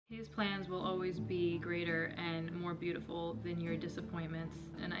His plans will always be greater and more beautiful than your disappointments.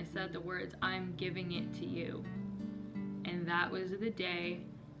 And I said the words, I'm giving it to you. And that was the day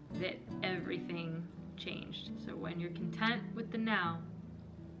that everything changed. So when you're content with the now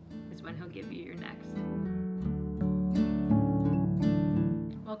is when he'll give you your next.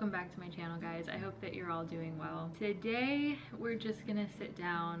 Welcome back to my channel, guys. I hope that you're all doing well. Today, we're just gonna sit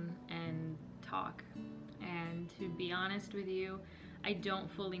down and talk. And to be honest with you, I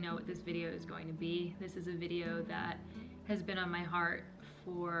don't fully know what this video is going to be. This is a video that has been on my heart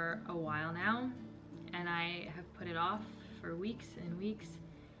for a while now, and I have put it off for weeks and weeks.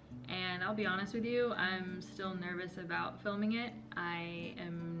 And I'll be honest with you, I'm still nervous about filming it. I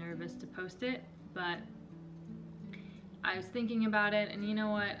am nervous to post it, but I was thinking about it, and you know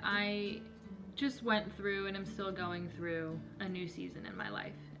what? I just went through and I'm still going through a new season in my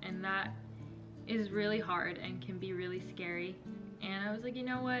life, and that is really hard and can be really scary. And I was like, you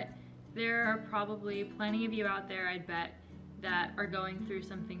know what? There are probably plenty of you out there, I'd bet, that are going through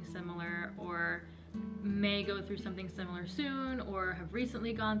something similar, or may go through something similar soon, or have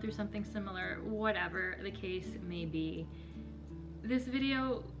recently gone through something similar, whatever the case may be. This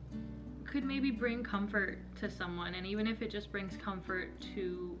video could maybe bring comfort to someone, and even if it just brings comfort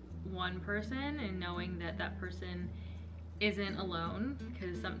to one person and knowing that that person isn't alone,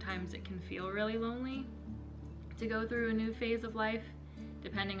 because sometimes it can feel really lonely to go through a new phase of life,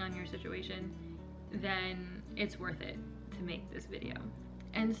 depending on your situation, then it's worth it to make this video.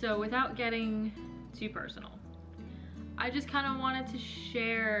 And so without getting too personal, I just kind of wanted to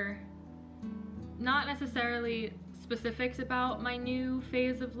share, not necessarily specifics about my new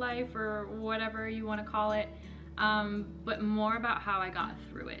phase of life or whatever you want to call it, but more about how I got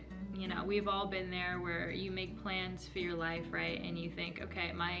through it. You know, we've all been there where you make plans for your life, right? And you think,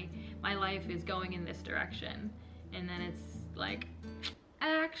 okay, my life is going in this direction. And then it's like,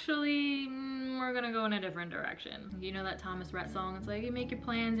 actually, we're gonna go in a different direction. You know that Thomas Rhett song? It's like, you make your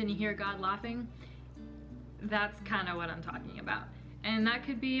plans and you hear God laughing. That's kind of what I'm talking about. And that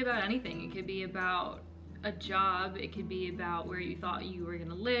could be about anything. It could be about a job. It could be about where you thought you were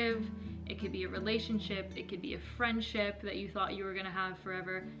gonna live. It could be a relationship. It could be a friendship that you thought you were gonna have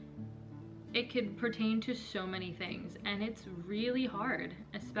forever. It could pertain to so many things, and it's really hard,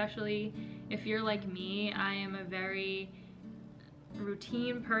 especially if you're like me. I am a very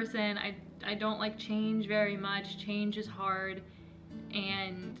routine person. I don't like change very much. Change is hard,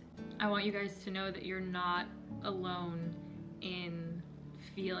 and I want you guys to know that you're not alone in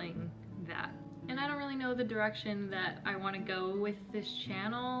feeling that. And I don't really know the direction that I want to go with this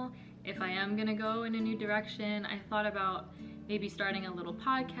channel. If I am gonna go in a new direction, I thought about maybe starting a little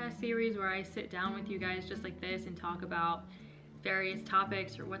podcast series where I sit down with you guys just like this and talk about various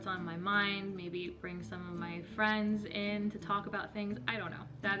topics or what's on my mind. Maybe bring some of my friends in to talk about things. I don't know.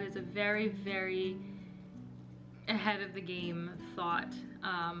 That is a very, very ahead of the game thought,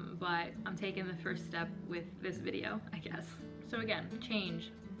 but I'm taking the first step with this video, I guess. So again,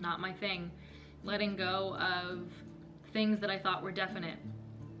 change, not my thing. Letting go of things that I thought were definite,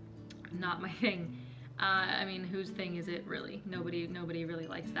 not my thing. I mean, whose thing is it really? Nobody really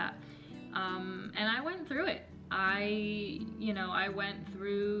likes that. And I went through it. I went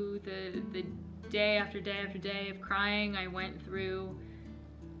through the day after day after day of crying. I went through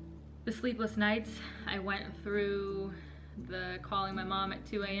the sleepless nights. I went through the calling my mom at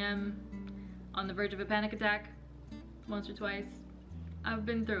 2 a.m. on the verge of a panic attack once or twice. I've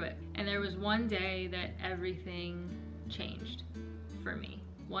been through it. And there was one day that everything changed for me.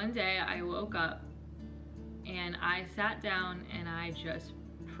 One day I woke up and I sat down and I just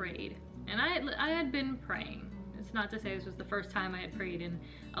prayed. And I had been praying. It's not to say this was the first time I had prayed in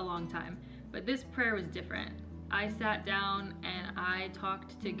a long time, but this prayer was different. I sat down and I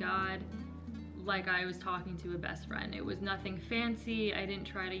talked to God like I was talking to a best friend. It was nothing fancy. I didn't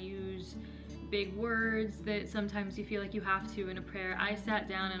try to use big words that sometimes you feel like you have to in a prayer. I sat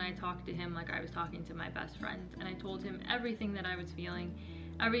down and I talked to him like I was talking to my best friend, and I told him everything that I was feeling,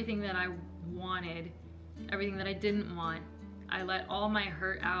 everything that I wanted, everything that I didn't want. I let all my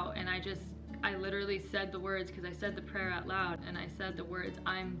hurt out, and I literally said the words, because I said the prayer out loud, and I said the words,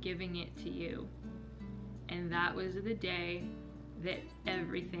 I'm giving it to you. And that was the day that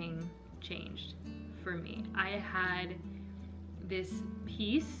everything changed for me. I had this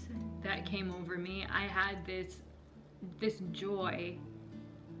peace that came over me. I had this joy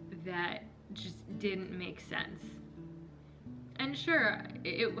that just didn't make sense. And sure,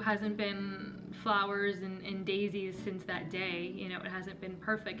 it hasn't been flowers and daisies since that day. You know, it hasn't been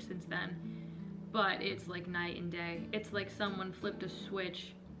perfect since then, but it's like night and day. It's like someone flipped a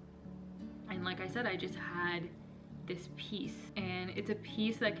switch, and like I said, I just had this peace, and it's a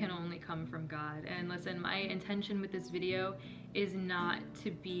peace that can only come from God. And listen, my intention with this video is not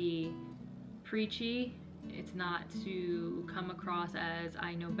to be preachy. It's not to come across as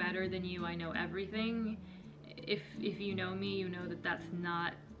I know better than you, I know everything. If you know me, you know that that's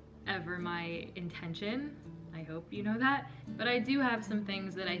not ever my intention. I hope you know that. But I do have some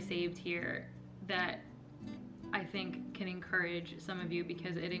things that I saved here that I think can encourage some of you,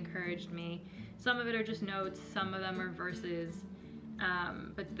 because it encouraged me. Some of it are just notes, some of them are verses.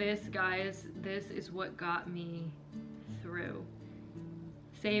 But this, guys, this is what got me through.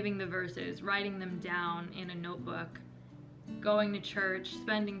 Saving the verses, writing them down in a notebook, going to church,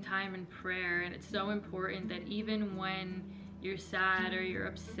 spending time in prayer. And it's so important that even when you're sad or you're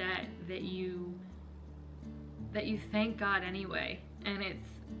upset, that you thank God anyway. And it's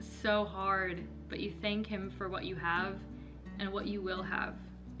so hard, but you thank him for what you have and what you will have,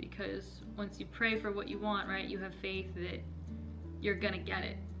 because once you pray for what you want, right, you have faith that you're gonna get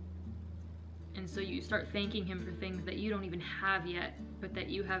it. And so you start thanking him for things that you don't even have yet, but that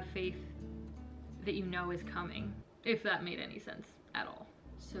you have faith that you know is coming, if that made any sense at all.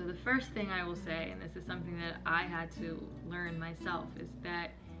 So the first thing I will say, and this is something that I had to learn myself, is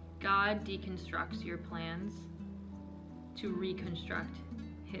that God deconstructs your plans to reconstruct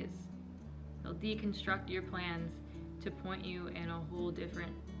his. He'll deconstruct your plans to point you in a whole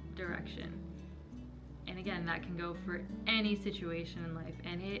different direction. And again, that can go for any situation in life,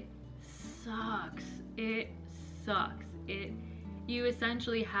 and it sucks. It sucks. You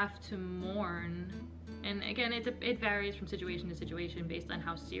essentially have to mourn. And again, it varies from situation to situation based on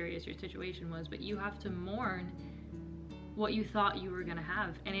how serious your situation was, but you have to mourn what you thought you were gonna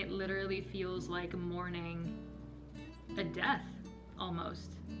have. And it literally feels like mourning a death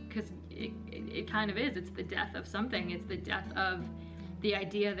almost, because it kind of is. It's the death of something. It's the death of the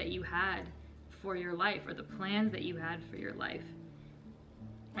idea that you had for your life, or the plans that you had for your life.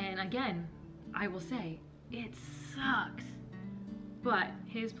 And again, I will say, it sucks. But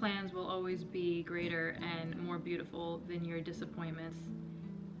his plans will always be greater and more beautiful than your disappointments.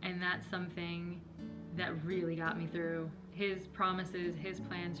 And that's something that really got me through. His promises, his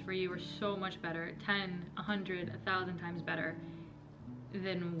plans for you are so much better, 10, 100, 1,000 times better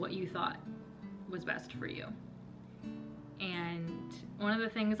than what you thought was best for you. And one of the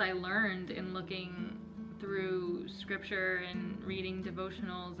things I learned in looking through scripture and reading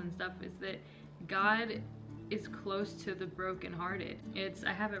devotionals and stuff is that God is close to the brokenhearted.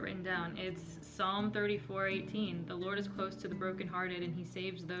 I have it written down. It's Psalm 34:18. The Lord is close to the brokenhearted, and he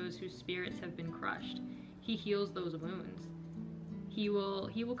saves those whose spirits have been crushed. He heals those wounds. He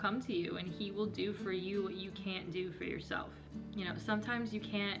will come to you, and he will do for you what you can't do for yourself. You know, sometimes you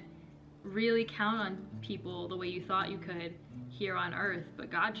can't really count on people the way you thought you could here on earth, but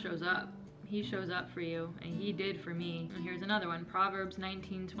God shows up. He shows up for you, and he did for me. And here's another one, Proverbs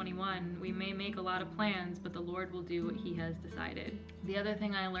 19:21. We may make a lot of plans, but the Lord will do what he has decided. The other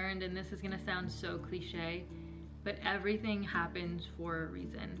thing I learned, and this is gonna sound so cliche, but everything happens for a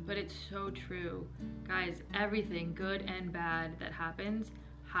reason. But it's so true. Guys, everything, good and bad, that happens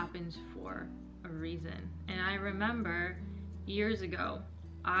for a reason. And I remember years ago,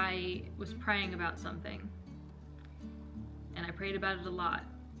 I was praying about something, and I prayed about it a lot.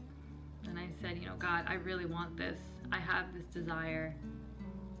 And I said, you know, God, I really want this. I have this desire.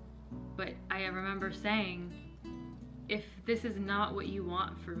 But I remember saying, if this is not what you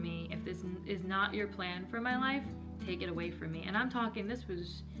want for me, if this is not your plan for my life, take it away from me. And I'm talking, this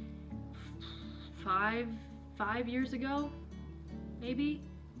was five years ago, maybe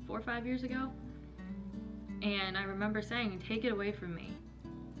 4 or 5 years ago. And I remember saying, take it away from me.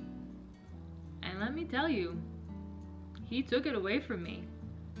 And let me tell you, he took it away from me.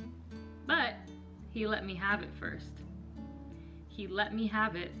 But he let me have it first. He let me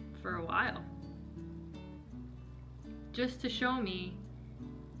have it for a while, just to show me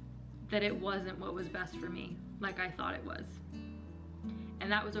that it wasn't what was best for me, like I thought it was.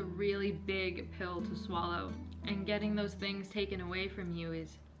 And that was a really big pill to swallow. And getting those things taken away from you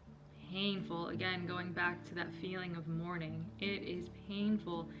is painful. Again, going back to that feeling of mourning, it is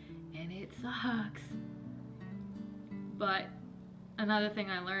painful and it sucks. But another thing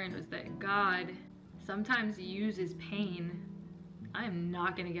I learned was that God sometimes uses pain. I am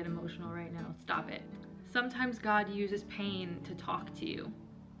not gonna get emotional right now, stop it. Sometimes God uses pain to talk to you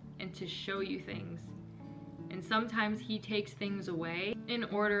and to show you things. And sometimes he takes things away in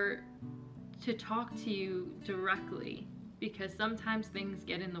order to talk to you directly, because sometimes things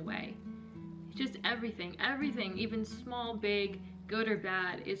get in the way. Just everything, even small, big, good or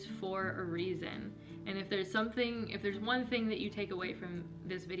bad, is for a reason. And if there's one thing that you take away from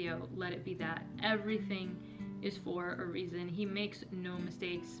this video, let it be that. Everything is for a reason. He makes no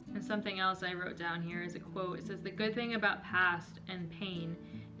mistakes. And something else I wrote down here is a quote. It says, "The good thing about past and pain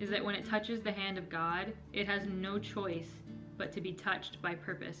is that when it touches the hand of God, it has no choice but to be touched by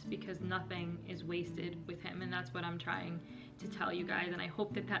purpose, because nothing is wasted with him." And that's what I'm trying to tell you guys, and I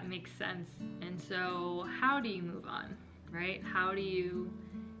hope that that makes sense. And so how do you move on, right? How do you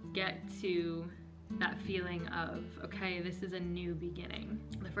get to that feeling of, okay, this is a new beginning?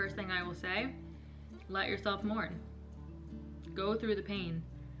 The first thing I will say, let yourself mourn. Go through the pain.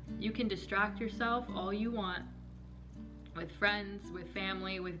 You can distract yourself all you want with friends, with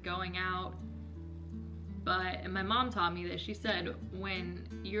family, with going out. But my mom taught me this. She said, when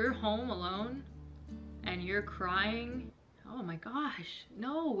you're home alone and you're crying, oh my gosh,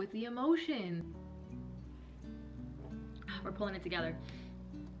 no, with the emotion. We're pulling it together.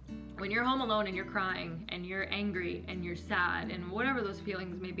 When you're home alone and you're crying and you're angry and you're sad and whatever those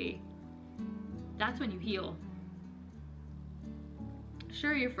feelings may be, that's when you heal.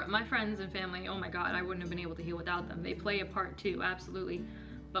 Sure, my friends and family, oh my God, I wouldn't have been able to heal without them. They play a part too, absolutely.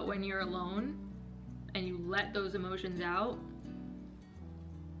 But when you're alone and you let those emotions out,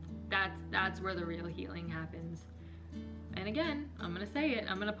 that's where the real healing happens. And again, I'm gonna say it.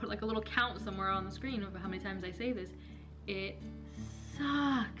 I'm gonna put like a little count somewhere on the screen of how many times I say this. It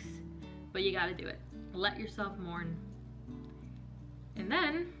sucks, but you gotta do it. Let yourself mourn. And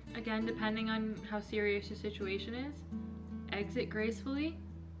then, again, depending on how serious your situation is, exit gracefully,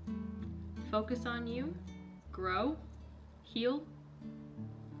 focus on you, grow, heal,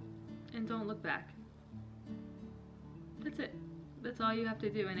 and don't look back. That's it. That's all you have to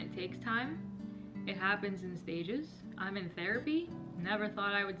do, and it takes time. It happens in stages. I'm in therapy. Never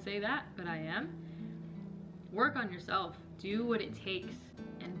thought I would say that, but I am. Work on yourself. Do what it takes.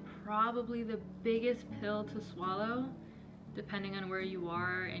 And probably the biggest pill to swallow, depending on where you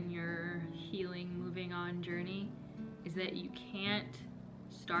are in your healing, moving on journey, is that you can't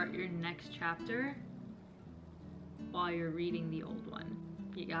start your next chapter while you're reading the old one.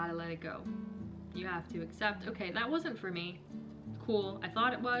 You gotta let it go. You have to accept, okay, that wasn't for me. Cool, I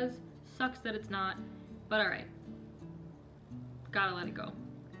thought it was. Sucks that it's not, but all right. Gotta let it go.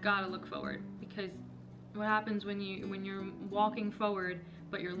 Gotta look forward, because what happens when you're walking forward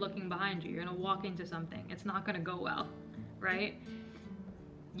but you're looking behind you? You're gonna walk into something. It's not gonna go well, right?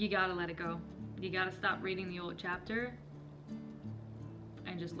 You gotta let it go. You gotta stop reading the old chapter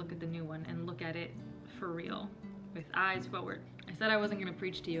and just look at the new one, and look at it for real, with eyes forward. I said I wasn't gonna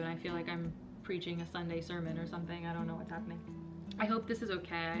preach to you, and I feel like I'm preaching a Sunday sermon or something. I don't know what's happening. I hope this is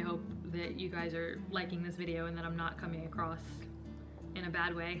okay. I hope that you guys are liking this video and that I'm not coming across in a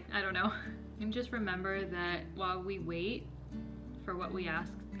bad way. I don't know. And just remember that while we wait for what we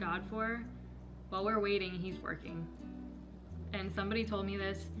ask God for, while we're waiting, he's working. And somebody told me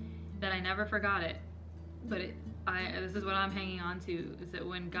this, that I never forgot it, but this is what I'm hanging on to, is that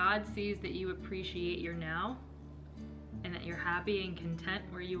when God sees that you appreciate your now, and that you're happy and content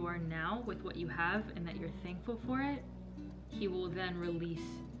where you are now with what you have, and that you're thankful for it, he will then release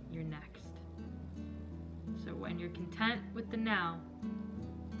your next. So when you're content with the now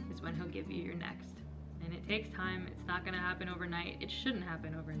is when he'll give you your next. And it takes time. It's not gonna happen overnight. It shouldn't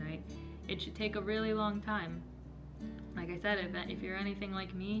happen overnight. It should take a really long time. Like I said, if you're anything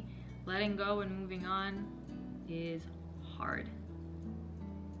like me, letting go and moving on is hard.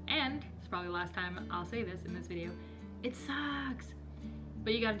 And it's probably the last time I'll say this in this video, it sucks,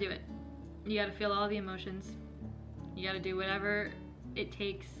 but you gotta do it. You gotta feel all the emotions. You gotta do whatever it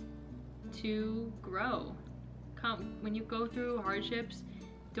takes to grow. When you go through hardships,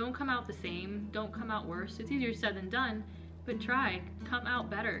 don't come out the same, don't come out worse. It's easier said than done, but try, come out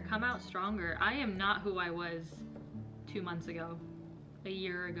better, come out stronger. I am not who I was 2 months ago, a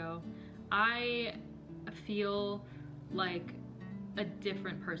year ago. I feel like a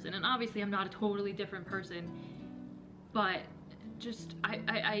different person, and obviously I'm not a totally different person, but just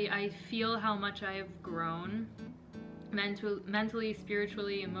I feel how much I have grown mentally,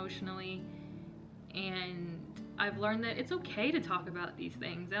 spiritually, emotionally, and I've learned that it's okay to talk about these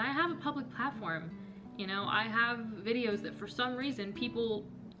things. And I have a public platform, you know, I have videos that for some reason people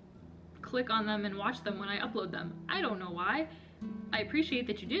click on them and watch them when I upload them. I don't know why. I appreciate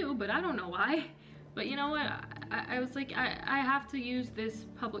that you do, but I don't know why. But you know what, I was like, I have to use this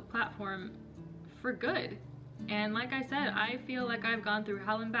public platform for good. And like I said, I feel like I've gone through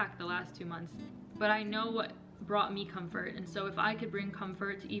hell and back the last 2 months, but I know what brought me comfort. And so if I could bring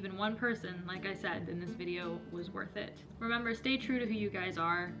comfort to even one person, like I said, then this video was worth it. Remember, stay true to who you guys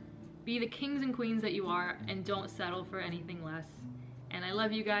are, be the kings and queens that you are, and don't settle for anything less. And I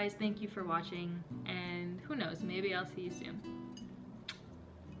love you guys, thank you for watching, and who knows, maybe I'll see you soon.